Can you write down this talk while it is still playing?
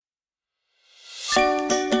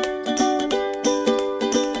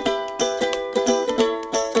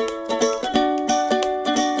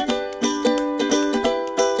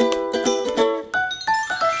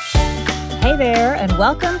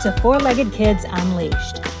Welcome to Four-Legged Kids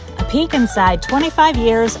Unleashed, a peek inside 25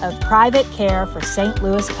 years of private care for St.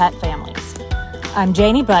 Louis pet families. I'm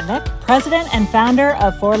Janie Budnick, president and founder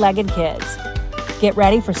of Four-Legged Kids. Get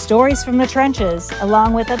ready for stories from the trenches,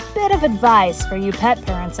 along with a bit of advice for you pet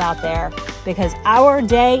parents out there, because our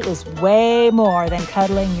day is way more than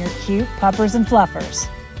cuddling your cute puppers and fluffers.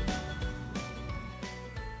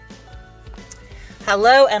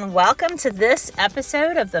 Hello and welcome to this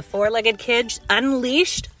episode of the Four-Legged Kids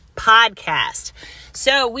Unleashed podcast.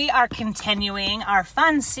 So we are continuing our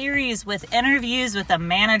fun series with interviews with the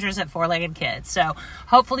managers at Four-Legged Kids. So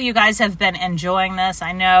hopefully you guys have been enjoying this.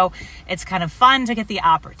 I know it's kind of fun to get the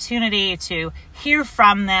opportunity to hear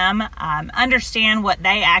from them, understand what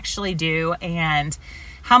they actually do, and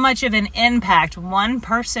how much of an impact one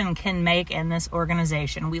person can make in this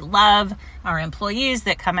organization. We love our employees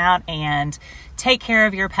that come out and take care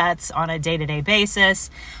of your pets on a day-to-day basis,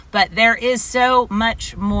 but there is so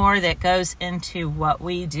much more that goes into what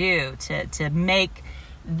we do to make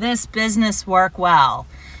this business work well.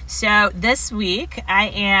 So this week, I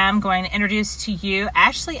am going to introduce to you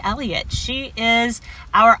Ashley Elliott. She is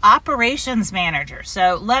our operations manager.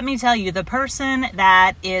 So let me tell you, the person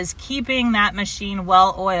that is keeping that machine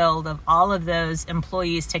well-oiled of all of those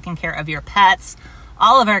employees taking care of your pets,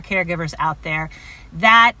 all of our caregivers out there,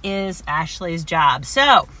 that is Ashley's job.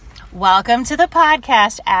 So welcome to the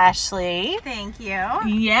podcast, Ashley. Thank you.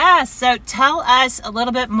 Yeah, so tell us a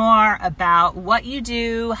little bit more about what you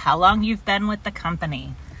do, how long you've been with the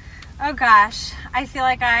company. Oh gosh, I feel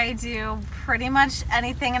like I do pretty much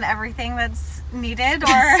anything and everything that's needed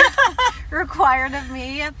or required of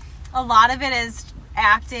me. A lot of it is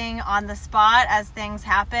acting on the spot as things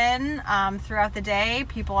happen throughout the day.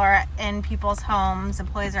 People are in people's homes,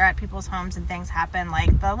 employees are at people's homes, and things happen like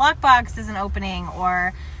the lockbox isn't opening,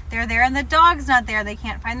 or they're there and the dog's not there, they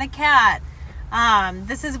can't find the cat.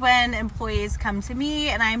 This is when employees come to me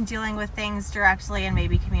and I'm dealing with things directly and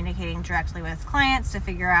maybe communicating directly with clients to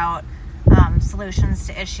figure out solutions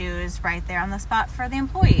to issues right there on the spot for the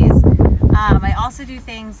employees. I also do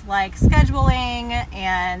things like scheduling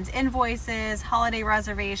and invoices, holiday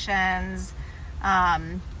reservations.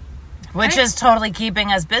 Which is totally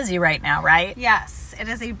keeping us busy right now, right? Yes, it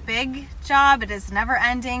is a big job. It is never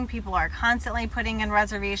ending. People are constantly putting in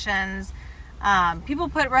reservations. People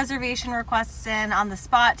put reservation requests in on the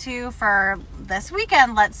spot too for this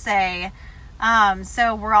weekend, let's say.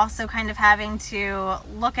 So we're also kind of having to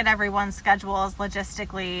look at everyone's schedules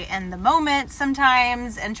logistically in the moment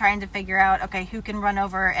sometimes and trying to figure out, okay, who can run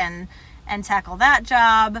over and tackle that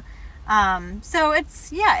job. So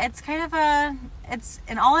it's kind of it's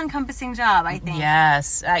an all-encompassing job, I think.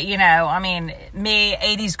 Yes. Me,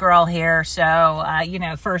 80s girl here. So,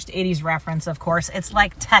 first 80s reference, of course, it's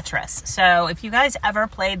like Tetris. So if you guys ever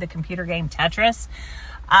played the computer game Tetris,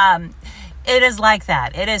 it is like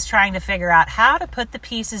that. It is trying to figure out how to put the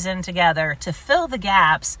pieces in together to fill the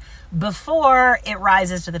gaps before it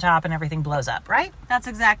rises to the top and everything blows up, right? That's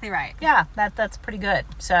exactly right. Yeah, that's pretty good.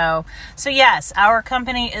 So yes, our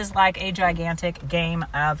company is like a gigantic game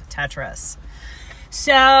of Tetris.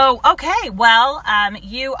 So, okay, well,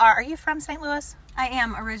 are you from St. Louis? I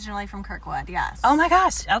am originally from Kirkwood, yes. Oh my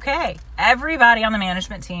gosh, okay. Everybody on the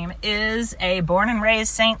management team is a born and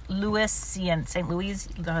raised St. Louis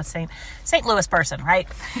person, right?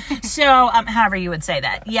 So, however you would say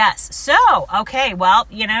that. Yes. So, okay, well,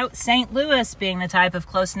 St. Louis being the type of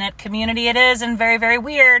close-knit community it is and very, very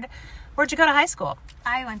weird. Where'd you go to high school?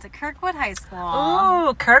 I went to Kirkwood High School.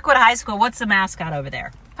 Oh, Kirkwood High School. What's the mascot over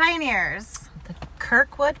there? Pioneers. The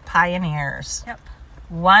Kirkwood Pioneers. Yep.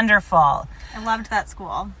 Wonderful. I loved that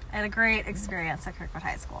school. I had a great experience at Kirkwood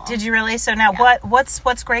High School. Did you really? So now yeah.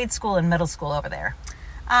 what's grade school and middle school over there?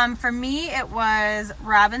 For me, it was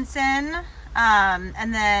Robinson,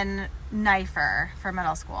 and then Knifer for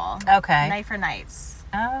middle school. Okay. Knifer Knights.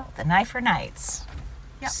 Oh, the Knifer Knights.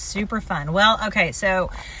 Yep. Super fun. Well, okay,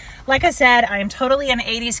 so like I said, I am totally an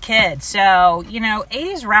 80s kid. So,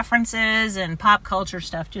 80s references and pop culture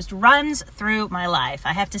stuff just runs through my life.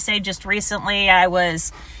 I have to say, just recently I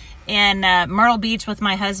was in Myrtle Beach with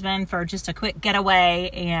my husband for just a quick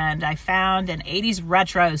getaway, and I found an 80s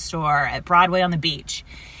retro store at Broadway on the beach.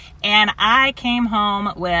 And I came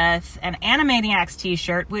home with an Animaniacs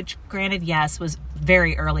t-shirt, which granted, yes, was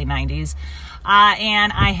very early 90s.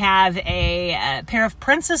 And I have a pair of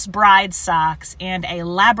Princess Bride socks and a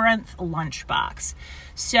Labyrinth lunchbox.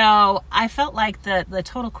 So I felt like the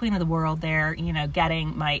total queen of the world there,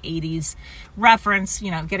 getting my 80s reference,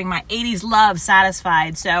 getting my 80s love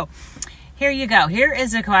satisfied. So here you go. Here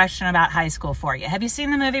is a question about high school for you. Have you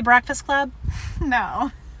seen the movie Breakfast Club?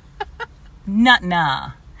 No.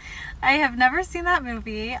 Nuh-nah. I have never seen that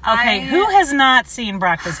movie. Okay, who has not seen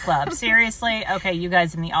Breakfast Club? Seriously? Okay, you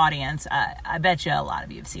guys in the audience, I bet you a lot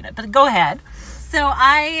of you have seen it. But go ahead. So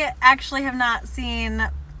I actually have not seen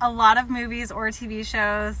a lot of movies or TV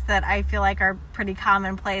shows that I feel like are pretty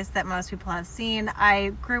commonplace that most people have seen.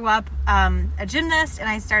 I grew up a gymnast, and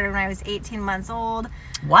I started when I was 18 months old.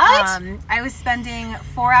 What? I was spending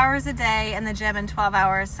 4 hours a day in the gym and 12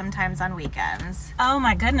 hours sometimes on weekends. Oh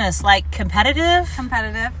my goodness, like competitive?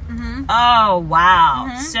 Competitive. Mm-hmm. Oh, wow.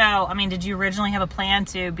 Mm-hmm. So, I mean, did you originally have a plan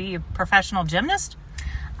to be a professional gymnast?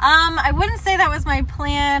 I wouldn't say that was my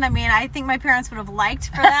plan. I mean, I think my parents would have liked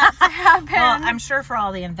for that to happen. Well, I'm sure for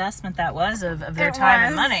all the investment that was of their time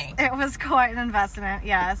and money. It was quite an investment,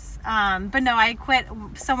 yes. But no, I quit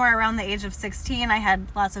somewhere around the age of 16. I had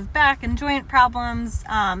lots of back and joint problems,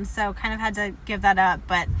 so kind of had to give that up.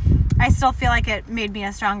 But I still feel like it made me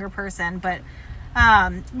a stronger person. But,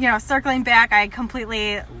 circling back, I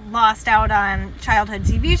completely lost out on childhood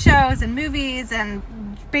TV shows and movies and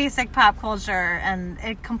basic pop culture, and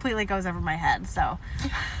it completely goes over my head. So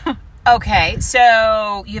okay,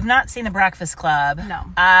 so you've not seen The Breakfast Club. No.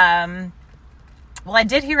 Well, I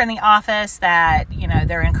did hear in the office that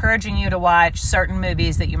they're encouraging you to watch certain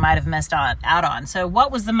movies that you might have missed out on. So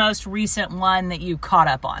what was the most recent one that you caught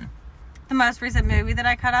up on? The most recent movie that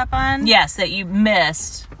I caught up on? Yes, that you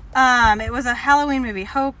missed. It was a Halloween movie.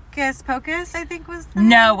 Hocus Pocus, I think was the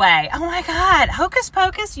No name. way. Oh my God. Hocus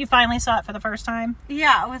Pocus? You finally saw it for the first time?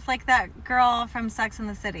 Yeah, with like that girl from Sex and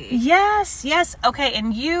the City. Yes. Okay,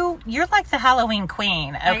 and you're like the Halloween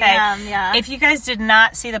queen, okay? I am, yeah. If you guys did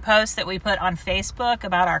not see the post that we put on Facebook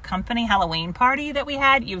about our company Halloween party that we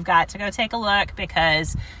had, you've got to go take a look,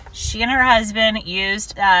 because she and her husband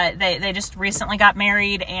used, they just recently got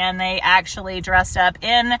married, and they actually dressed up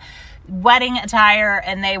in wedding attire,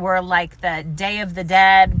 and they were like the Day of the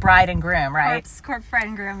Dead bride and groom, right? Corpse bride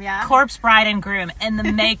and groom, yeah. Corpse bride and groom, and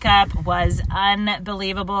the makeup was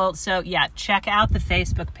unbelievable. So yeah, check out the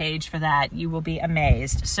Facebook page for that. You will be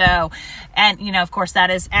amazed. So, and of course, that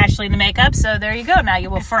is Ashley in the makeup. So there you go. Now you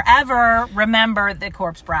will forever remember the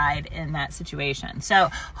corpse bride in that situation. So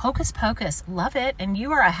Hocus Pocus, love it, and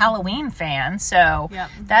you are a Halloween fan, so Yep.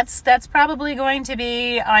 that's probably going to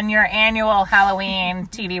be on your annual Halloween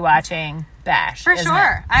TV watching bash. For isn't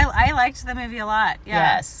sure. it? I liked the movie a lot.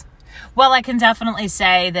 Yeah. Yes. Well, I can definitely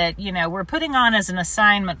say that, we're putting on as an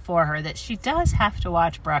assignment for her that she does have to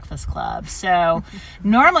watch Breakfast Club. So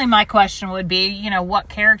normally my question would be, what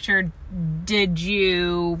character did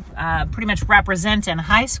you pretty much represent in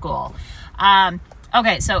high school?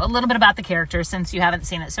 Okay, so a little bit about the character since you haven't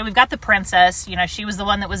seen it. So we've got the princess. She was the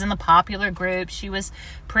one that was in the popular group. She was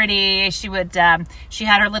pretty. She would. She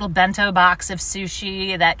had her little bento box of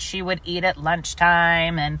sushi that she would eat at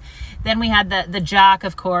lunchtime. And then we had the jock,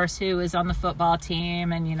 of course, who was on the football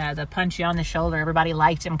team, and the punch you on the shoulder, everybody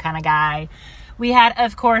liked him kind of guy. We had,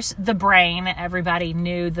 of course, the brain. Everybody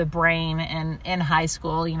knew the brain in high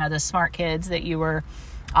school. The smart kids that you were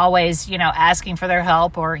always, asking for their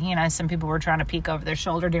help, or, some people were trying to peek over their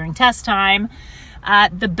shoulder during test time.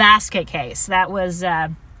 The basket case, that was,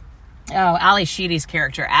 Ali Sheedy's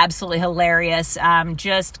character, absolutely hilarious.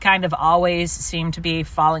 Just kind of always seemed to be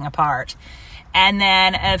falling apart. And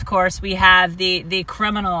then, of course, we have the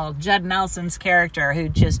criminal, Judd Nelson's character, who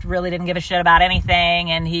just really didn't give a shit about anything,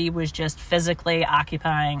 and he was just physically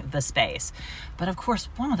occupying the space. But, of course,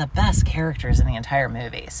 one of the best characters in the entire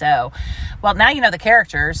movie. So, well, now you know the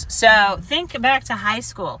characters. So, think back to high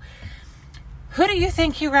school. Who do you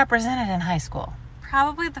think you represented in high school?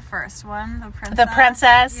 Probably the first one, the princess. The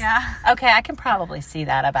princess? Yeah. Okay, I can probably see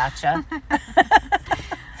that about you.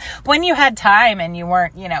 When you had time and you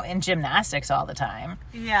weren't, in gymnastics all the time.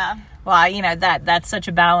 Yeah. Well, that's such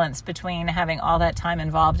a balance between having all that time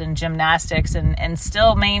involved in gymnastics and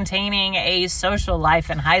still maintaining a social life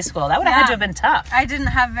in high school. That would have had to have been tough. I didn't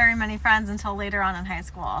have very many friends until later on in high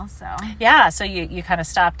school, so. Yeah, so you kind of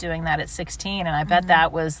stopped doing that at 16, and I bet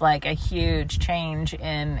that was like a huge change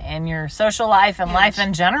in your social life and life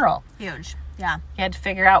in general. Huge, yeah. You had to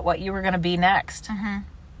figure out what you were going to be next. Mm-hmm.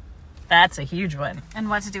 That's a huge one. And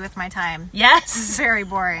what to do with my time. Yes. Very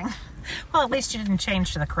boring. Well, at least you didn't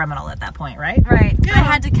change to the criminal at that point, right? Right. Yeah. I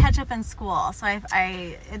had to catch up in school, so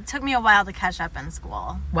it took me a while to catch up in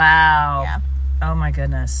school. Wow. Yeah. Oh my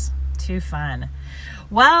goodness. Too fun.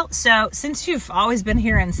 Well, so since you've always been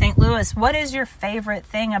here in St. Louis, what is your favorite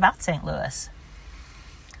thing about St. Louis?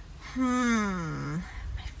 My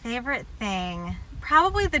favorite thing,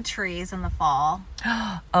 probably the trees in the fall.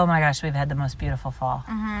 Oh my gosh, we've had the most beautiful fall.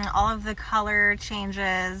 All of the color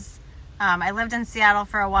changes. I lived in Seattle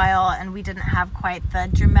for a while, and we didn't have quite the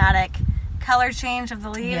dramatic color change of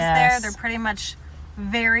the leaves there. They're pretty much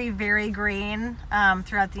very, very green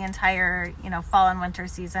throughout the entire, fall and winter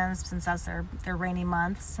seasons, since that's their rainy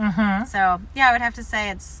months. Mm-hmm. So, yeah, I would have to say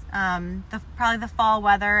it's probably the fall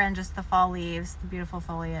weather and just the fall leaves, the beautiful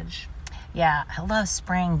foliage. Yeah, I love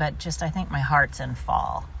spring, but just I think my heart's in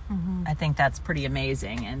fall. Mm-hmm. I think that's pretty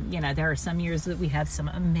amazing. And, there are some years that we have some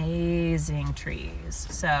amazing trees.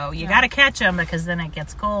 So you got to catch them, because then it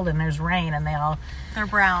gets cold and there's rain and they're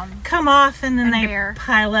brown. Come off, and then they bare.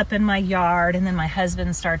 pile up in my yard, and then my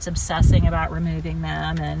husband starts obsessing about removing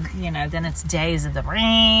them. And, then it's days of the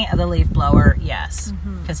rain, of the leaf blower. Yes,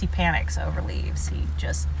 because he panics over leaves.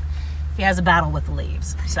 He has a battle with the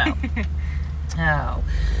leaves. So... Oh,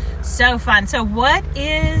 so fun. So what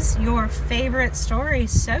is your favorite story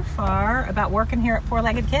so far about working here at Four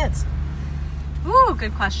Legged Kids? Ooh,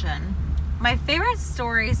 good question. My favorite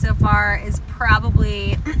story so far is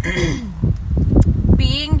probably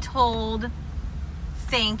being told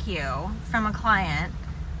thank you from a client.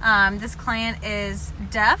 This client is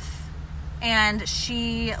deaf, and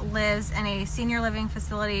she lives in a senior living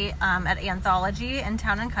facility at Anthology in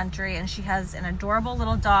Town and Country, and she has an adorable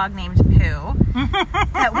little dog named Pooh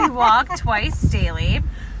that we walk twice daily.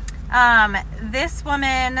 This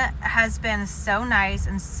woman has been so nice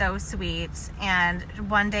and so sweet, and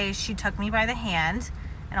one day she took me by the hand,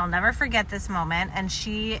 and I'll never forget this moment, and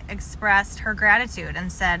she expressed her gratitude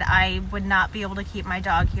and said, I would not be able to keep my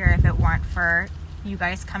dog here if it weren't for you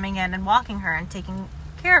guys coming in and walking her and taking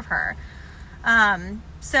care of her.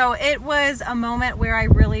 So it was a moment where I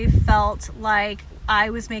really felt like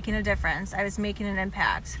I was making a difference. I was making an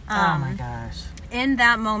impact. Oh my gosh. In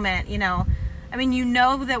that moment,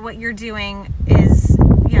 that what you're doing is,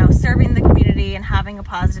 serving the community and having a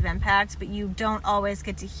positive impact, but you don't always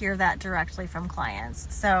get to hear that directly from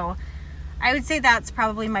clients. So I would say that's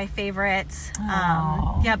probably my favorite.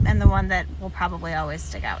 And the one that will probably always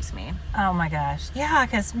stick out to me. Oh my gosh. Yeah,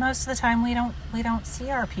 because most of the time we don't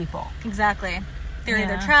see our people. Exactly. They're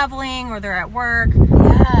either traveling or they're at work.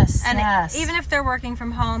 Yes. And yes. even if they're working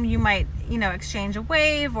from home, you might, exchange a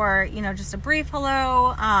wave or, just a brief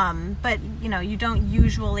hello. But, you don't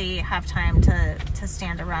usually have time to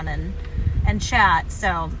stand around and chat.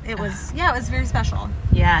 So it was very special.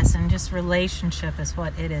 Yes, and just relationship is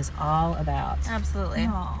what it is all about. Absolutely.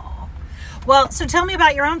 Aww. Well, so tell me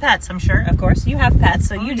about your own pets. I'm sure, of course, you have pets,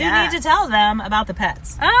 so you do need to tell them about the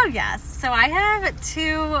pets. Oh, yes. So I have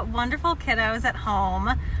 2 wonderful kiddos at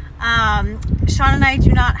home. Sean and I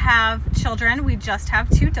do not have children. We just have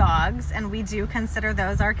 2 dogs, and we do consider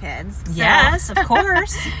those our kids. So. Yes, of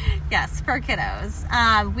course. Yes, for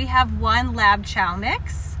kiddos. We have 1 Lab Chow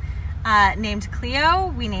mix named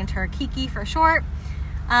Cleo. We named her Kiki for short.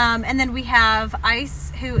 And then we have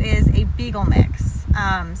Ice, who is a Beagle mix.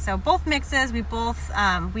 So both mixes, we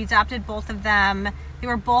adopted both of them. They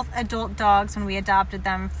were both adult dogs when we adopted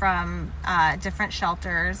them from different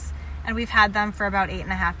shelters, and we've had them for about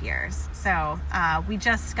 8.5 years. So we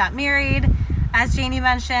just got married, as Janie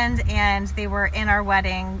mentioned, and they were in our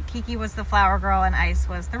wedding. Kiki was the flower girl and Ice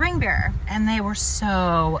was the ring bearer. And they were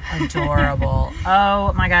so adorable.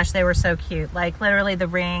 Oh my gosh, they were so cute. Like literally the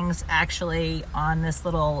rings actually on this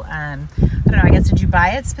little, I don't know, I guess, did you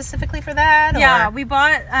buy it specifically for that? Yeah, we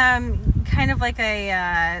bought kind of like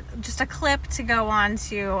just a clip to go on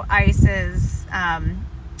to Ice's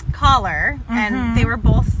collar, and they were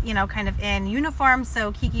both, kind of in uniform.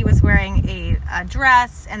 So Kiki was wearing a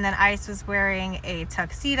dress, and then Ice was wearing a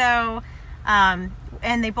tuxedo, and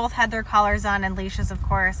they both had their collars on and leashes, of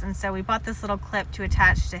course. And so we bought this little clip to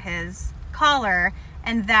attach to his collar,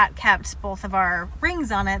 and that kept both of our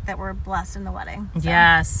rings on it that were blessed in the wedding. So.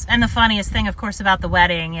 Yes. And the funniest thing, of course, about the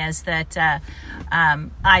wedding is that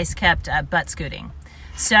Ice kept butt scooting.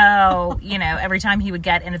 So, every time he would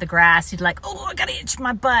get into the grass, he'd like, oh, I gotta itch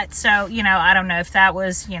my butt. So, I don't know if that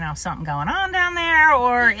was, something going on down there,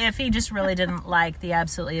 or if he just really didn't like the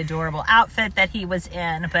absolutely adorable outfit that he was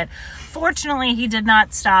in. But fortunately, he did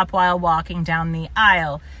not stop while walking down the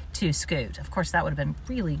aisle to scoot. Of course, that would have been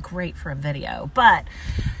really great for a video, but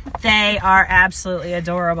they are absolutely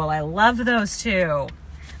adorable. I love those 2.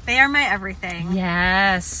 They are my everything.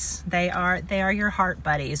 Yes, they are your heart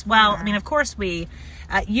buddies. Well, I mean, of course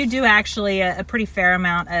you do actually a pretty fair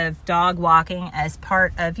amount of dog walking as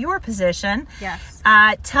part of your position. Yes.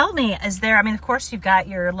 Tell me, of course you've got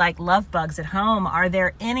your love bugs at home. Are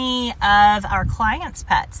there any of our clients'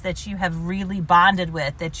 pets that you have really bonded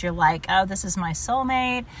with, that you're like, oh, this is my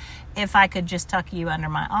soulmate? if I could just tuck you under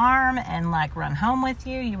my arm and like run home with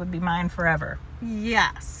you, you would be mine forever.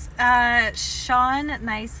 Yes. Sean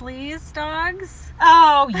Nicely's dogs.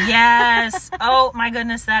 Oh, yes. Oh, my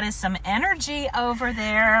goodness. That is some energy over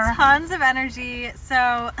there. Tons of energy.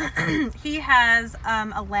 So he has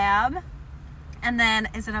a lab. And then,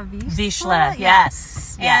 is it a Vizsla? Vizsla,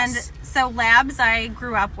 yes. And yes. so labs I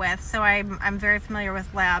grew up with, so I'm very familiar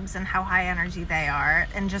with labs and how high energy they are,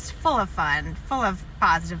 and just full of fun, full of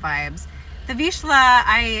positive vibes. The Vizsla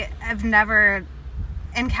I have never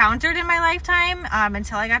encountered in my lifetime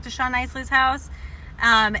until I got to Sean Nicely's house.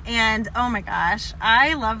 And oh my gosh,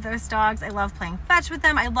 I love those dogs. I love playing fetch with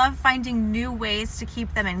them. I love finding new ways to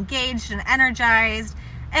keep them engaged and energized.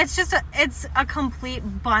 It's just it's a complete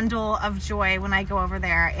bundle of joy when I go over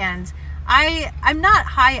there. And I'm not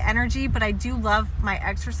high energy, but I do love my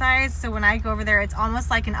exercise. So when I go over there, it's almost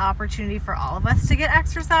like an opportunity for all of us to get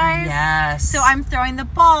exercise. Yes. So I'm throwing the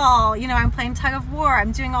ball, I'm playing tug of war.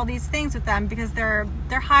 I'm doing all these things with them because they're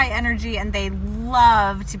high energy and they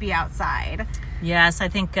love to be outside. Yes, I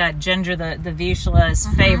think Ginger, the Vizsla's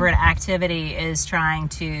favorite activity is trying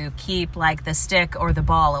to keep like the stick or the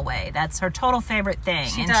ball away. That's her total favorite thing.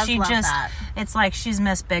 She does love that. It's like she's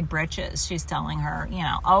Miss Big Britches. She's telling her,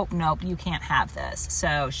 oh, nope, you can't have this.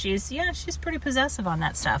 So she's pretty possessive on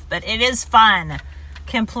that stuff. But it is fun,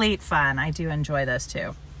 complete fun. I do enjoy those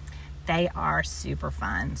too. They are super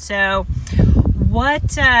fun. So what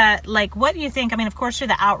do you think? I mean, of course, you're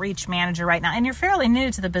the outreach manager right now, and you're fairly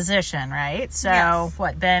new to the position, right? So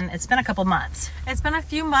yes. It's been a couple months. It's been a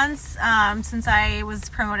few months since I was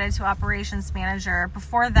promoted to operations manager.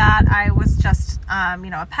 Before that, I was just,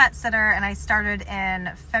 a pet sitter, and I started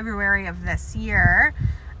in February of this year.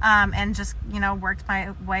 And just, worked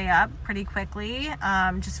my way up pretty quickly.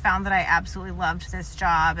 Just found that I absolutely loved this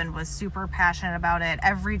job and was super passionate about it.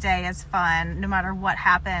 Every day is fun, no matter what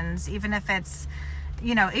happens, even if it's,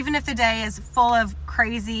 even if the day is full of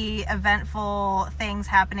crazy, eventful things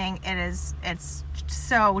happening, it's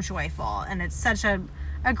so joyful. And it's such a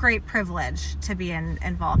great privilege to be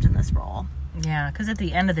involved in this role. Yeah, because at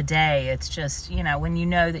the end of the day, it's just, when you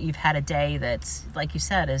know that you've had a day that's, like you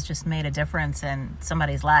said, has just made a difference in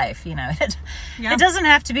somebody's life, it doesn't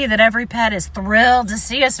have to be that every pet is thrilled to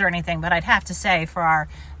see us or anything, but I'd have to say for our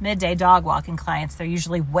midday dog walking clients, they're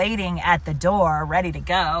usually waiting at the door, ready to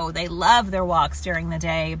go. They love their walks during the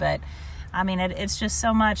day, but I mean, it's just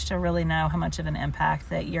so much to really know how much of an impact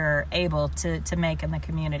that you're able to make in the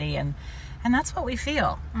community, and that's what we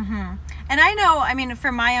feel. Mm-hmm. And I know,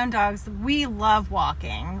 for my own dogs, we love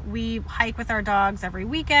walking. We hike with our dogs every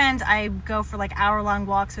weekend. I go for hour-long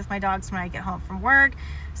walks with my dogs when I get home from work.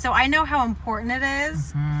 So I know how important it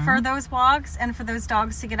is for those walks and for those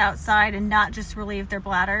dogs to get outside and not just relieve their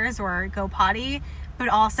bladders or go potty, but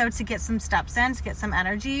also to get some steps in, to get some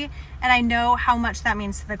energy. And I know how much that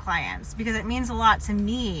means to the clients, because it means a lot to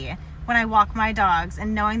me when I walk my dogs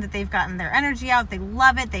and knowing that they've gotten their energy out, they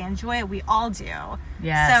love it, they enjoy it, we all do.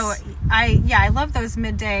 Yes. So I love those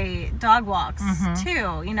midday dog walks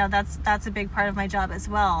too. That's a big part of my job as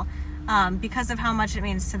well, because of how much it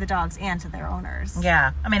means to the dogs and to their owners.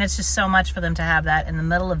 Yeah. I mean, it's just so much for them to have that in the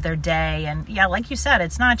middle of their day. And yeah, like you said,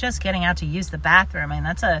 it's not just getting out to use the bathroom. I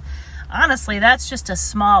mean, honestly, that's just a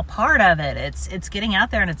small part of it. It's getting out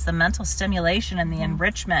there, and it's the mental stimulation and the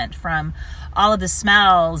enrichment from all of the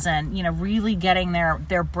smells and, really getting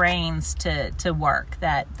their brains to work.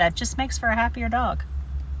 That just makes for a happier dog.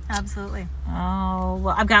 Absolutely. Oh,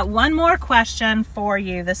 well, I've got one more question for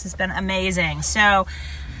you. This has been amazing. So,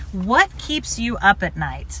 what keeps you up at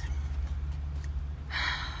night?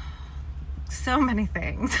 So many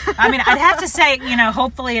things. I mean, I'd have to say,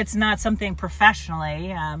 hopefully it's not something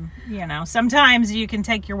professionally. Sometimes you can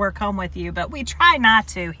take your work home with you, but we try not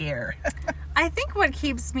to here. I think what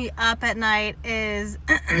keeps me up at night is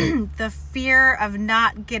the fear of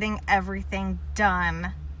not getting everything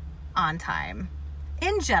done on time.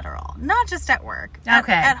 In general, not just at work.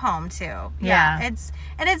 Okay. At home too. Yeah.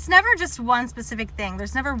 It's never just one specific thing.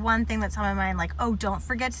 There's never one thing that's on my mind like, oh, don't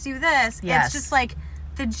forget to do this. Yes. It's just like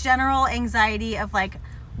the general anxiety of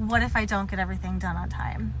what if I don't get everything done on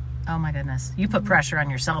time? Oh my goodness. You put pressure on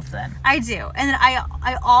yourself then. I do. And then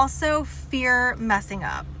I also fear messing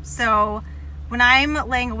up. So when I'm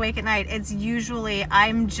laying awake at night, it's usually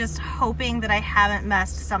I'm just hoping that I haven't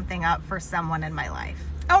messed something up for someone in my life.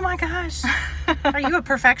 Oh my gosh. Are you a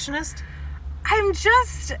perfectionist? I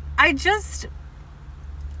just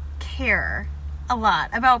care a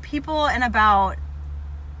lot about people and about,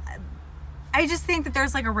 I just think that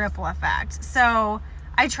there's a ripple effect. So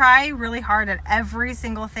I try really hard at every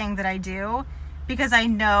single thing that I do because I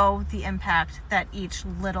know the impact that each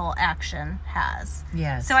little action has.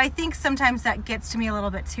 Yes. So I think sometimes that gets to me a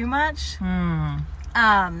little bit too much.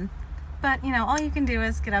 But, you know, all you can do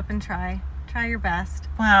is get up and try your best.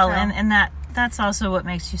 Well, So- and that's also what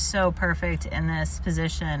makes you so perfect in this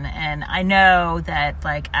position. And I know that,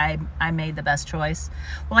 like, I made the best choice.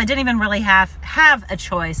 Well, I didn't even really have a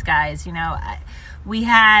choice, guys. You know, we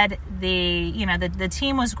had the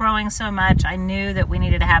team was growing so much. I knew that we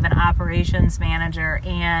needed to have an operations manager,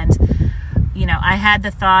 and you know, I had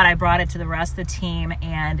the thought, I brought it to the rest of the team,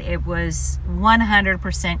 and it was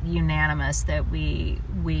 100% unanimous that we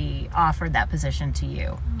offered that position to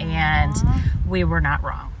you. Aww. And we were not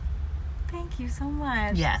wrong. Thank you so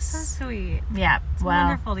much. Yes. So sweet. Yeah. It's well,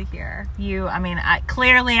 wonderful to hear.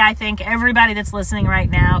 I think everybody that's listening right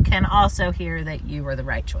now can also hear that you were the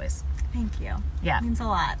right choice. Thank you. Yeah. It means a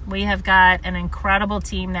lot. We have got an incredible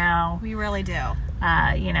team now. We really do.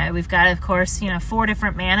 You know, we've got, of course, 4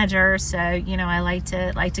 different managers. So, you know, I like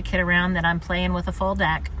to kid around that I'm playing with a full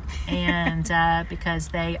deck, and because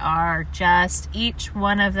they are just, each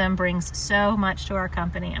one of them brings so much to our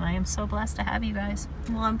company, and I am so blessed to have you guys.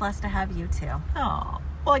 Well, I'm blessed to have you too. Oh,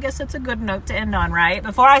 well, I guess that's a good note to end on, right?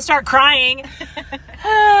 Before I start crying.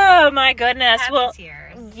 Oh my goodness. Happy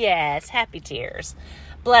tears. Yes, happy tears.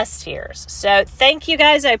 Blessed tears. So thank you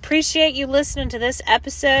guys. I appreciate you listening to this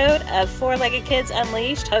episode of Four-Legged Kids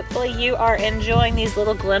Unleashed. Hopefully you are enjoying these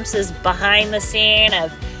little glimpses behind the scene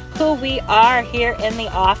of who we are here in the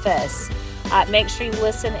office. Make sure you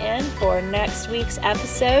listen in for next week's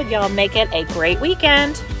episode. Y'all make it a great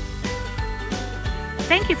weekend.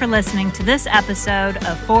 Thank you for listening to this episode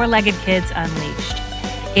of Four-Legged Kids Unleashed.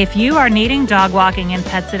 If you are needing dog walking and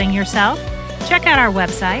pet sitting yourself, check out our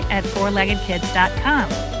website at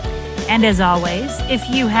fourleggedkids.com. And as always, if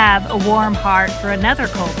you have a warm heart for another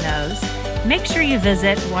cold nose, make sure you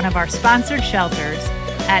visit one of our sponsored shelters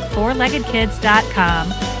at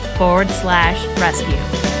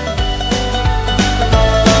fourleggedkids.com/rescue.